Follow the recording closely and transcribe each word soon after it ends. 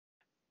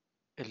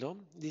Hello,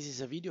 this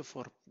is a video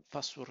for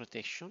password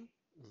rotation.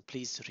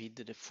 Please read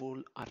the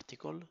full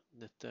article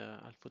that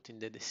I'll put in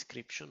the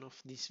description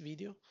of this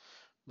video.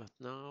 But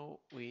now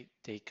we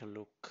take a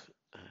look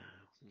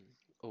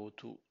how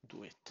to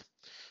do it.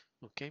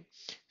 Okay,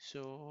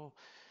 so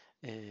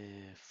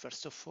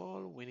first of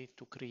all, we need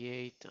to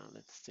create,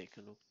 let's take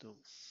a look to,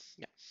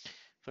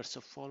 first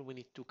of all, we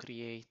need to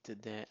create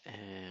the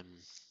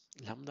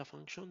lambda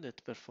function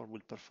that will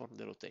perform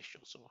the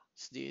rotation. So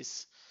it's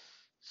this.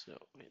 So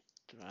we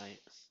try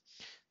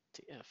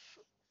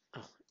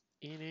tf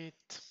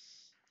init.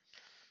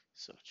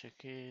 So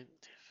check in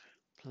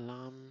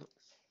plan,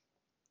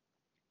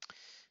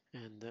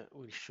 and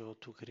we'll show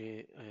to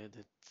create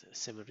that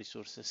 7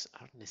 resources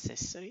are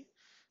necessary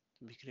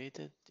to be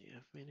created.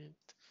 tf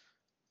init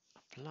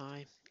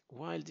apply.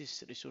 While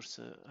these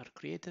resources are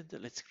created,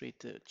 let's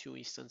create 2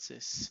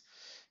 instances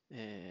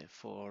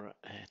for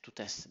to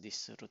test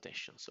this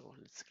rotation. So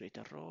let's create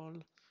a role,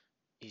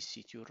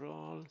 EC2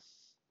 role,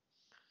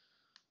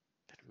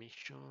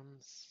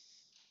 permissions,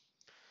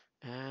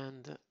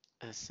 and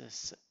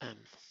SSM.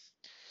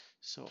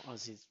 So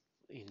as is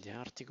in the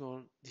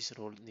article, this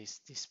role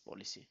needs this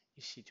policy,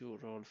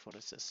 EC2 role for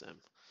SSM.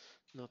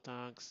 No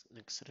tags,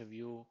 next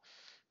review,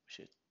 we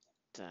should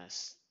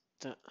test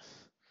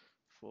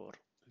for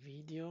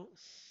video,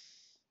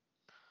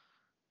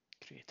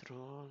 create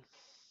role.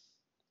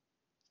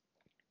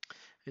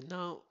 And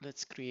now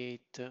let's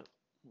create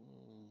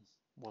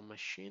one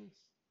machine,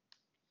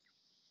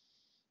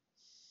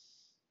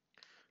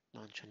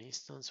 launch an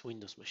instance,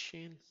 Windows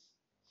machine,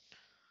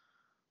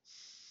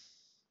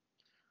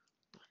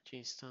 launch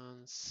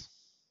instance,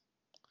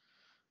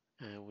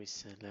 and we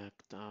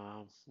select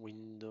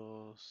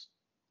Windows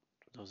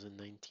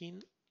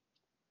 2019,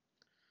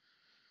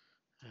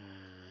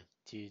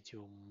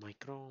 T2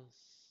 Micro,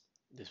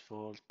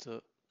 default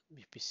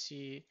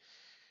VPC.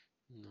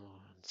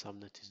 No,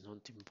 subnet is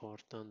not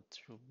important.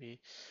 Should be.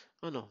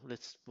 Oh no,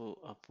 let's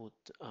put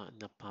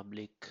in a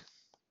public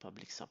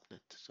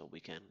subnet so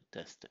we can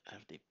test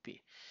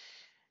RDP.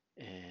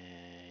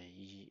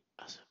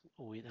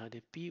 With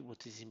RDP,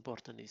 what is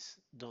important is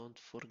don't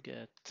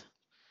forget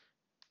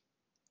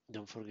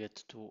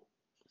to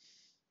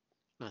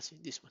see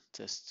this one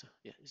test.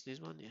 Yeah, is this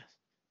one? Yeah,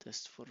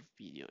 test for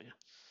video.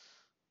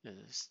 Yeah,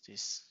 is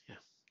this?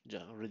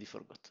 Yeah, already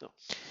forgot. No,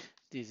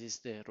 this is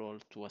the role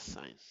to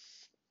assign.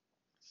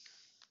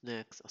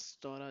 Next,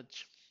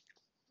 storage,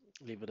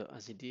 leave it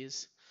as it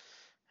is,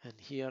 and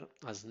here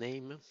as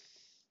name,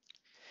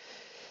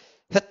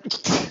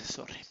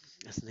 sorry,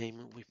 as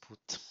name we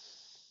put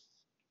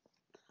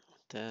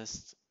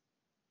test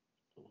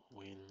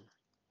win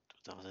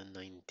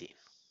 2019.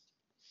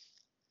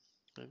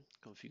 Okay.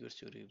 Configure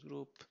security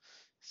group,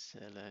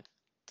 select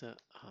a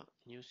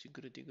new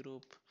security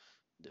group,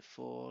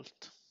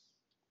 default.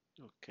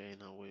 Okay,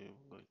 now we're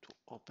going to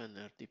open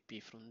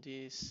RDP from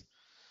this,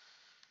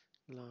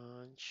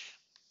 launch.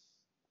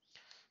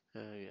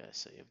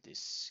 Yes, I have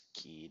this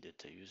key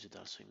that I use it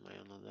also in my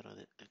another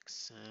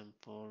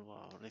example.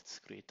 Wow, let's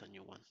create a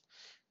new one.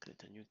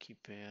 Create a new key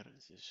pair.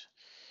 This is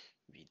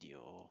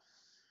video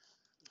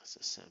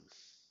SSM.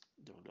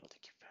 Download the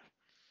key pair.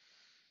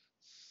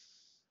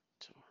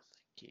 So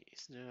the key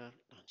is there.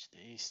 Launch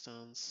the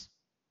instance.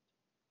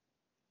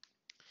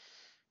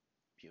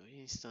 View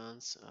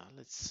instance.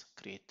 Let's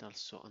create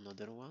also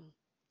another one.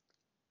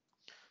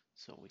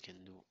 So we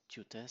can do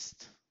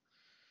qtest.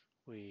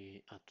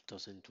 We at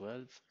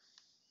 2012.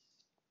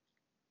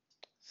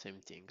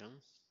 Same thing, huh?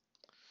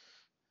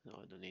 No,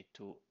 I don't need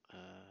to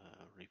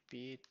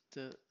repeat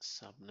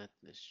subnet.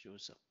 Let's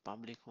use a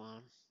public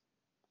one.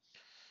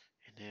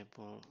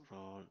 Enable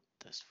role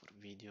test for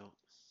video.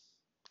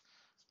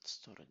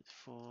 Storage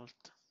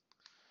default.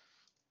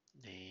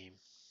 Name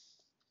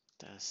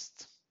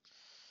test.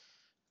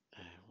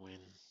 Win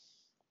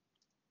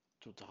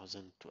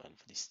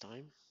 2012 this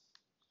time.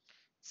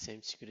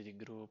 Same security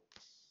group.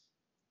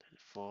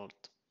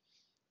 Default.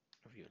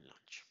 Review and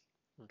launch.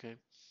 Okay.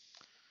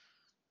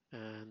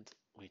 And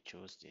we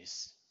chose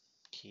this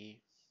key.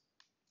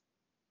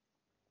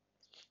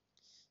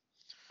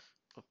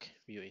 Okay,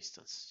 view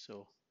instance.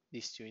 So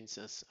these 2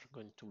 instances are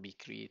going to be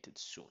created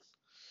soon.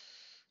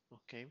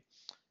 Okay,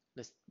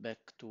 let's back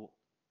to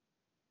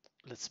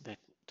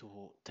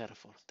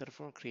terraform.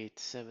 Terraform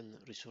creates 7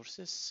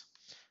 resources,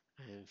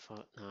 and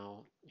for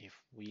now, if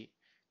we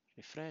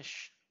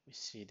refresh, we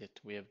see that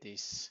we have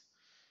this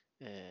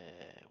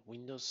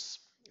Windows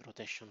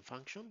rotation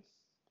function.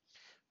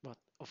 But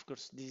of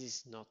course, this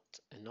is not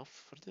enough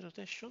for the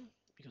rotation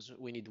because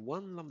we need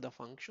one lambda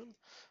function,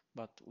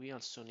 but we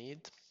also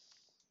need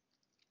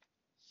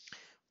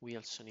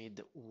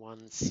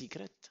one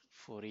secret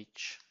for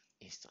each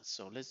instance.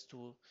 So let's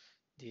do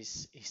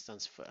this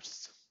instance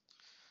first.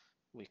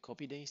 We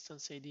copy the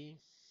instance ID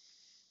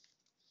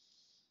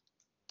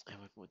and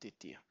we put it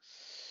here.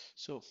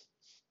 So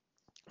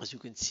as you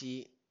can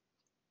see,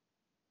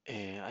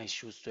 I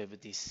choose to have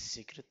this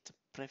secret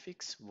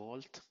prefix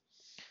vault,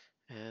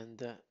 and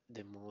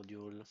the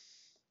module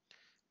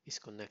is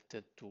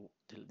connected to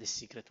the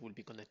secret will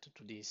be connected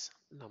to this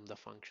lambda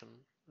function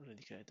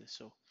already created.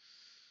 So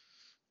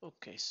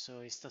okay,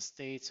 so instance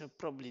state, so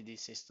probably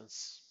this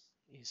instance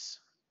is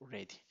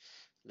ready.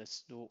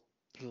 Let's do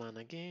plan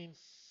again.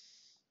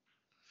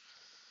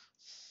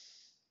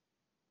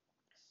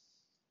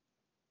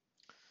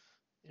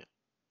 Yeah,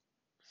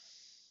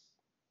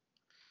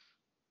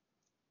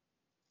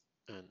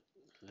 and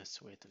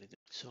let's wait a little.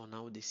 So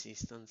now these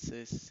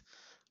instances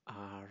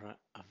are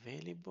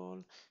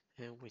available,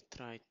 and we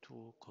try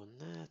to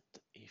connect.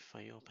 If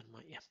I open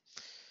my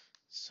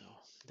so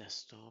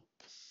desktop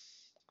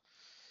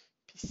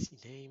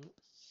PC name,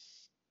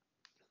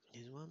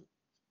 this one,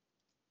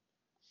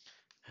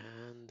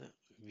 and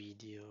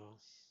video,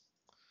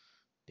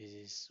 this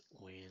is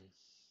Win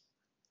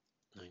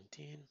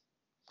 19,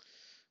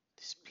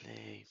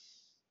 display,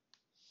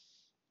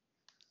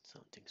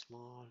 something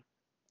small,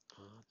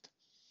 add,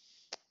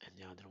 and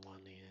the other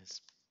one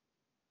is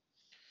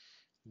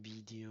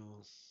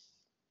video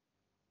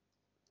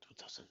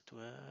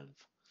 2012,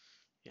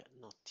 yeah,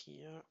 not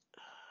here,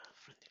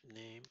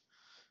 friendly name,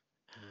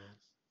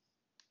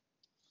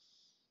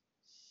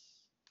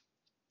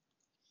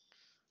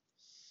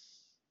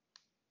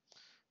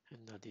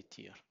 and add it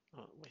here.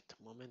 Oh, wait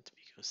a moment,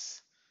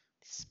 because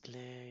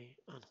display,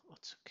 oh no,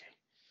 it's okay,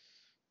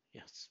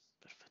 yes,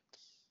 perfect.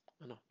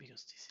 Oh no,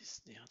 because this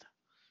is the other,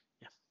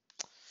 yeah,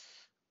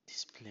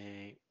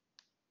 display,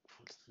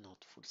 full,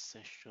 not full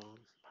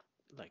session, but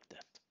like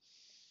that.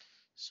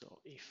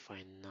 So if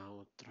I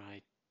now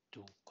try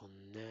to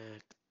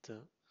connect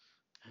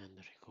and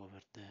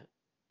recover the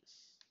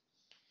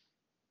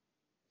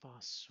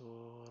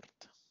password,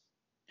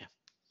 yeah,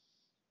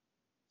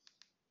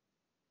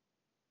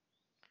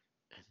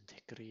 and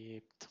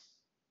decrypt,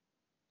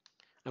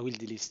 I will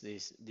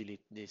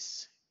delete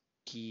this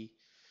key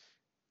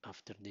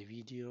after the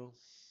video.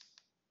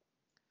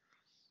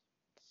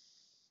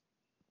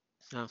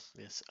 Ah,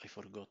 yes, I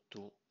forgot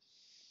to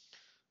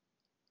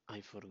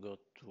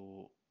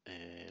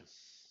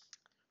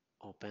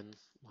open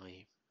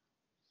my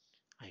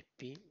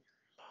IP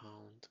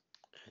bound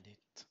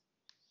edit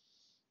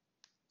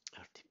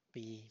RTP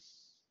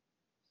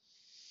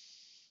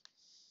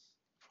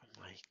from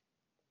my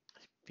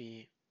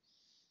IP.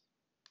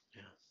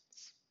 Yeah,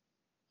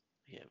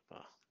 we have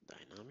a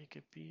dynamic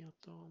IP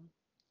at home.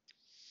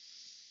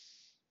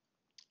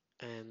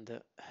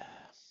 And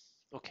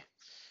okay,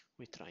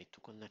 we try to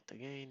connect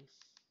again.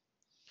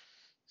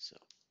 So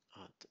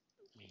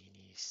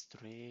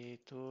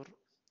administrator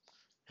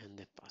and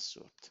the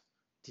password.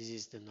 This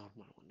is the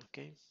normal one,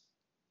 okay?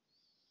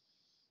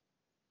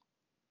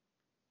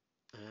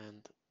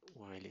 And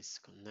while it's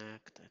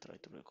connect, I try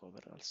to recover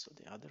also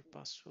the other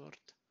password.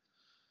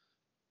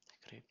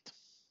 Decrypt.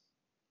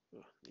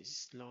 Oh, this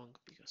is long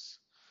because,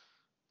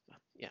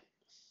 but yeah,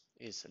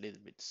 it's a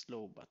little bit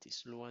slow, but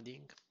it's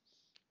loading.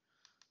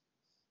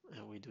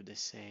 And we do the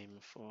same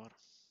for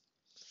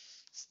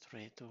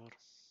administrator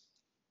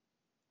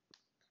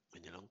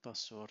with the long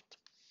password.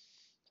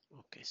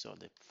 Okay, so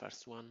the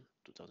first one,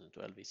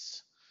 2012,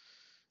 is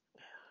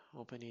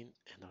opening,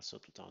 and also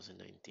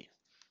 2019.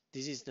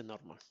 This is the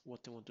normal.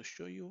 What I want to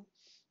show you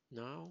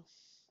now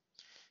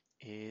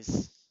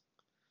is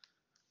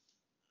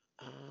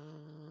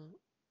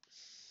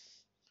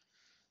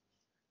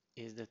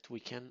that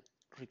we can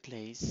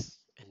replace,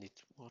 and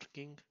it's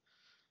working,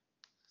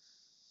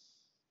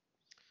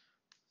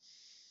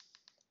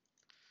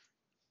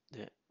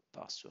 the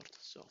password.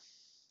 So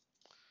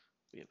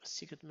we have a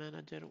secret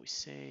manager, we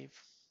save,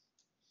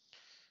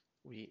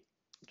 we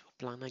do a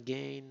plan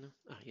again.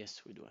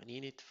 Yes, we do an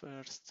init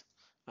first.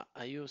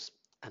 I use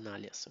an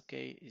alias,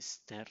 okay? It's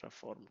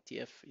terraform.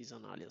 TF is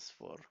an alias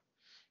for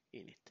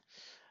init.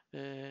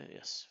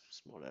 Yes,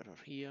 small error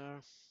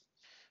here.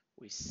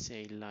 We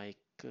say like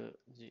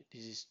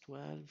this is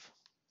 12,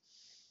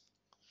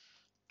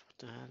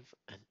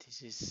 and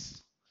this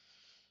is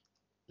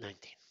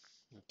 19.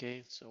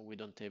 Okay, so we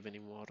don't have any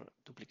more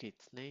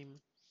duplicate name.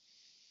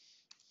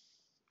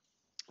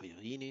 We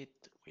do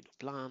init, we do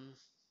plan,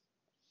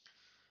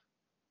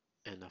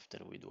 and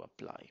after we do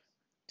apply.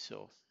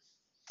 So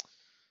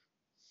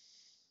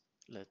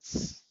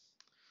let's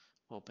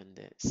open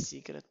the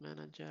secret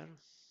manager,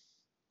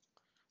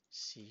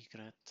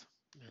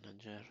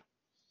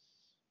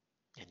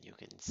 and you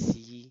can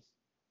see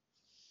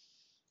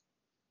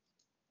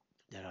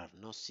there are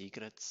no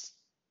secrets.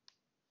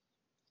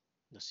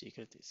 No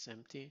secret, is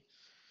empty.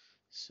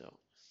 So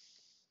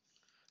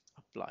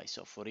apply.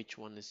 So for each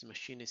one this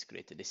machine is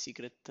created a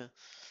secret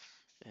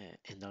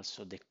and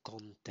also the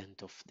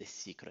content of the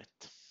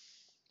secret.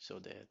 So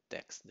the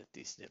text that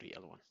is the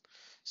real one.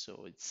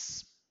 So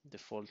it's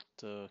default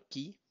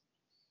key.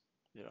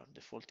 There are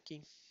default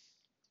key.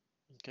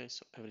 Okay,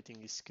 so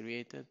everything is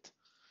created.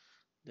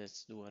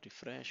 Let's do a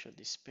refresh of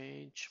this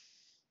page.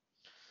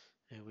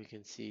 And we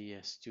can see,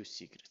 yes, 2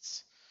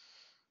 secrets.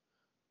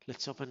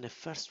 Let's open the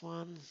first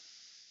one.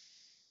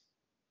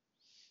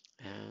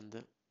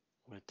 And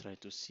we try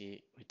to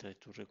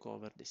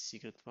recover the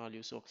secret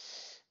value. So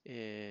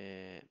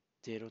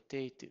the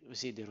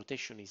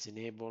rotation is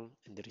enabled,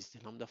 and there is the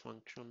lambda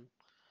function,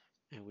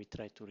 and we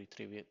try to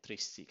retrieve a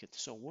trace secret.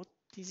 So what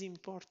is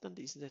important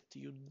is that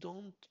you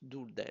don't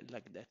do that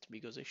like that,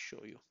 because I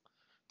show you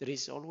there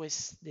is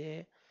always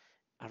a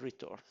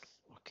return.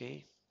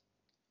 Okay,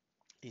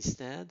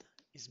 instead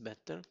it's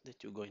better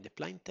that you go in the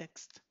plain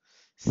text,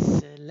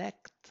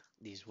 select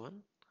this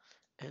one,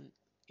 and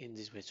in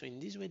this way. So in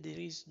this way there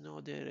is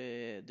no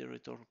the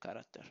return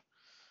character.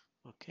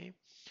 Okay,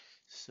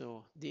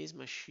 so this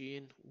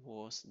machine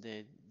was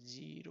the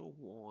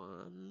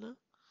 01.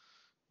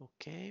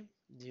 Okay,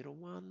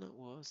 01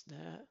 was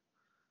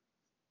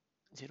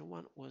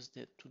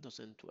the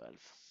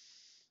 2012.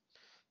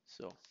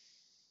 So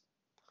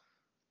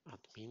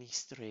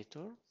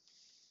administrator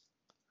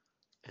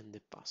and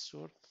the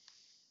password,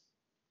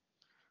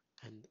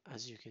 and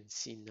as you can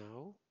see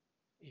now,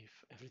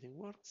 if everything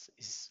works,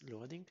 is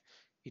loading,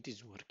 it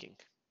is working.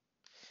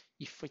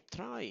 If I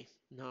try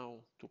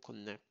now to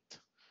connect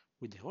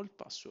with the old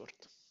password,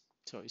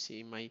 so you see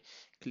in my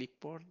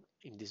clipboard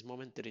in this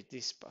moment there is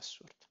this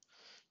password.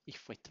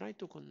 If I try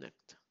to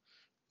connect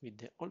with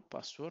the old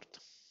password,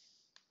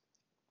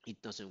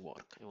 it doesn't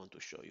work. I want to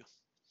show you,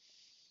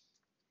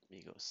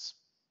 because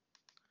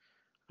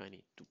I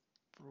need to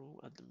prove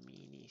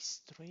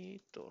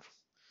administrator.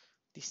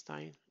 This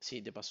time,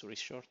 see, the password is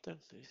shorter.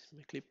 This is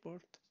my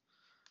clipboard.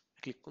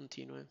 I click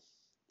continue,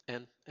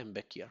 and I'm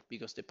back here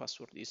because the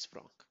password is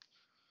wrong.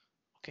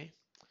 Okay,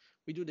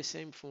 we do the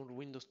same for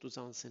Windows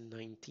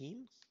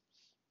 2019.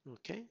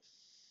 Okay,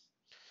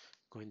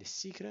 go in the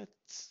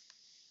secrets,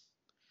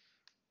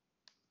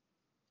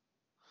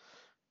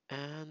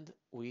 and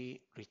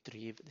we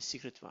retrieve the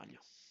secret value.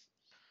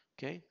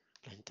 Okay,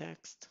 plain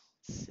text,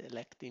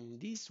 select in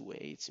this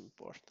way, it's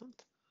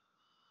important,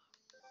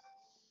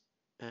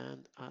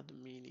 and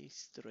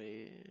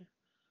administrator,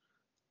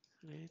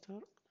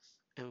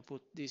 and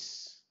put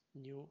this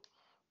new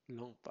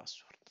long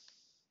password.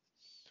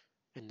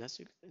 And as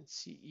you can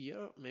see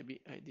here,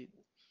 maybe I did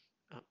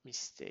a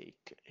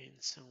mistake in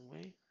some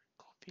way.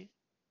 Copy.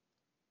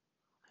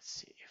 Let's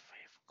see if I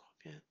have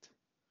copied.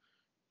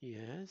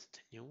 Yes,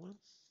 the new one.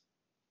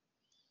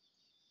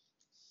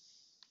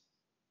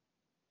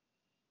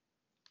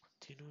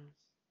 Continue.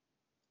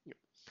 Yeah.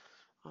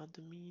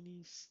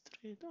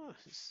 Administrator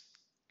is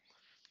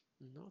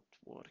not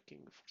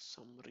working for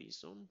some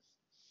reason.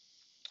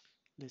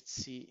 Let's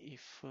see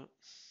if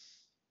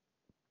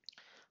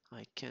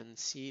I can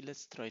see.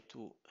 Let's try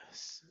to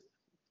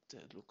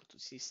look to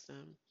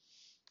system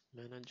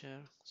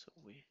manager. So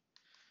we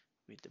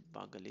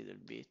debug a little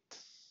bit.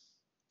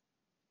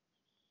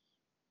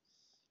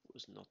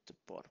 Was not the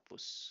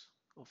purpose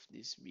of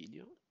this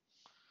video.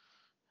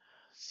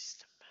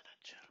 System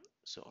manager.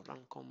 So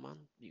run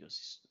command,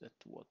 because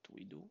that's what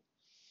we do.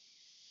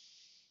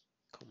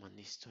 Command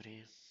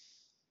history.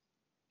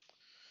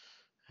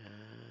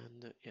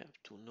 And you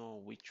have to know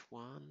which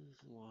one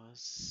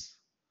was,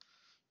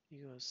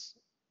 because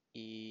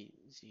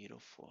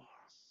E04.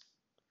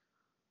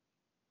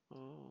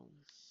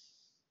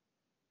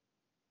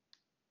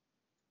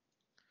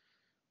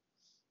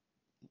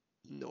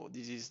 No,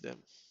 this is the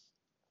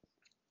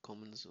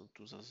commands of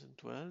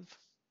 2012.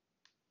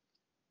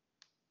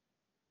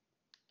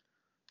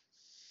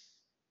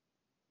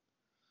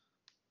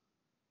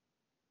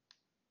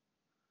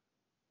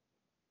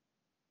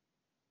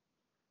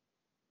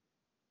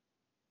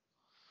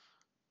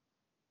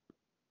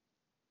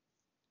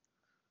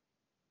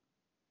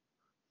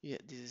 Yeah,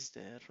 this is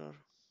the error.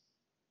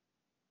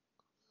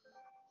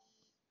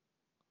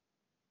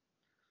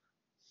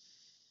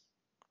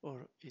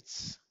 Or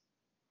it's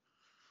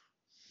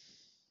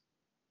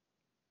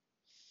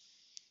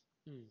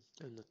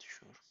I'm not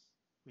sure.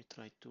 We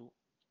try to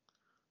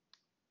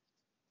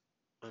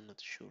I'm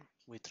not sure.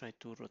 We try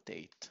to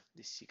rotate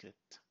this secret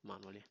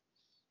manually,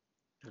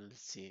 and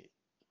let's see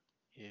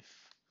if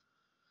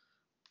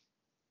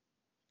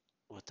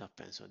what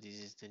happens. So this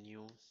is the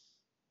new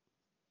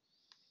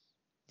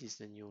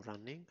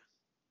running,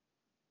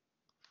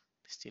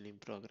 still in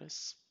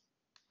progress.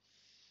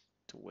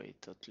 To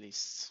wait at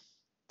least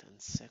 10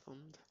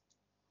 seconds.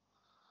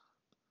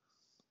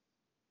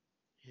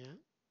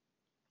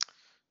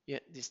 Yeah,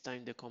 this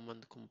time the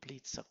command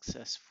completes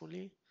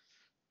successfully.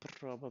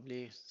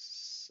 Probably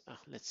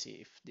let's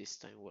see if this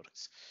time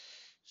works.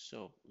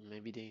 So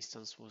maybe the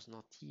instance was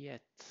not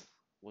yet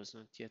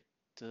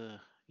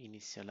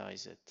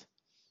initialized.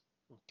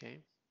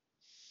 Okay,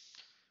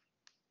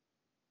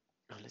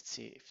 now let's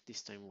see if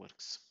this time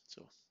works.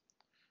 So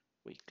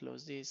we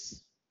close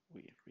this,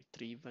 we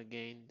retrieve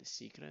again the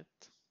secret.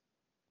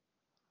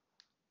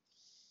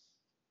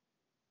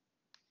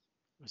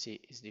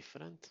 See, it's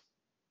different.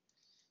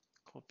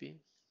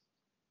 Copy.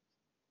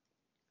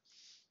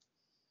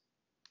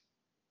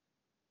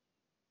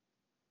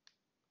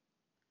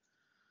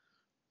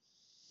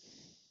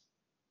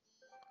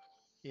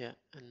 Yeah,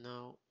 and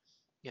now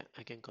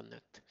I can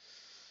connect.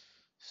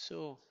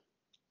 So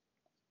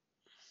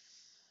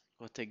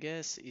what I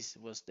guess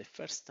was the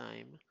first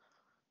time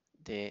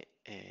the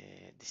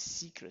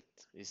secret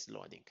is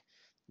loading.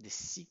 the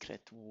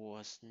secret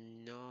was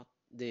not,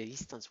 the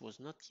instance was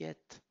not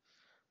yet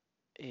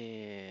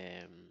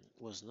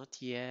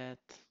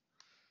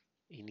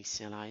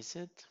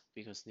initialized,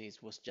 because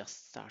this was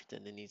just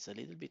started and needs a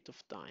little bit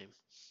of time.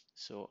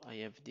 So I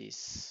have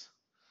this,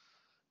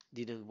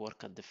 didn't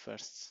work at the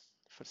first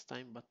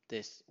time, but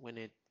this, when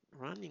it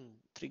running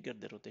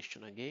triggered the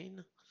rotation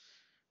again,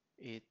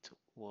 it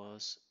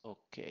was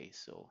okay.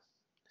 So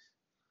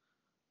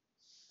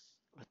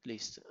at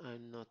least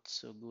I'm not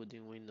so good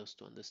in Windows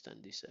to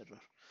understand this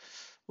error.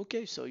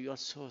 Okay, so you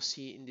also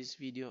see in this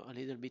video a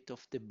little bit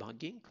of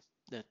debugging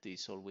that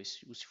is always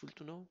useful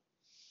to know.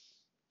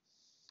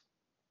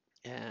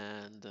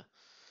 And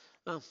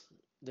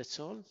that's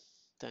all.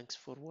 Thanks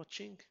for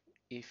watching.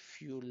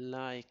 If you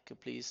like,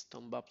 please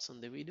thumb up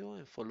on the video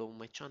and follow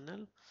my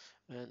channel,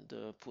 and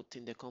put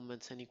in the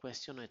comments any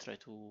question. I try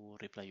to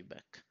reply you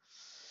back.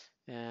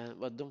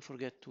 But don't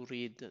forget to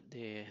read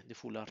the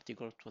full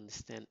article to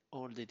understand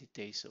all the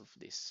details of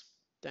this.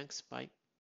 Thanks, bye.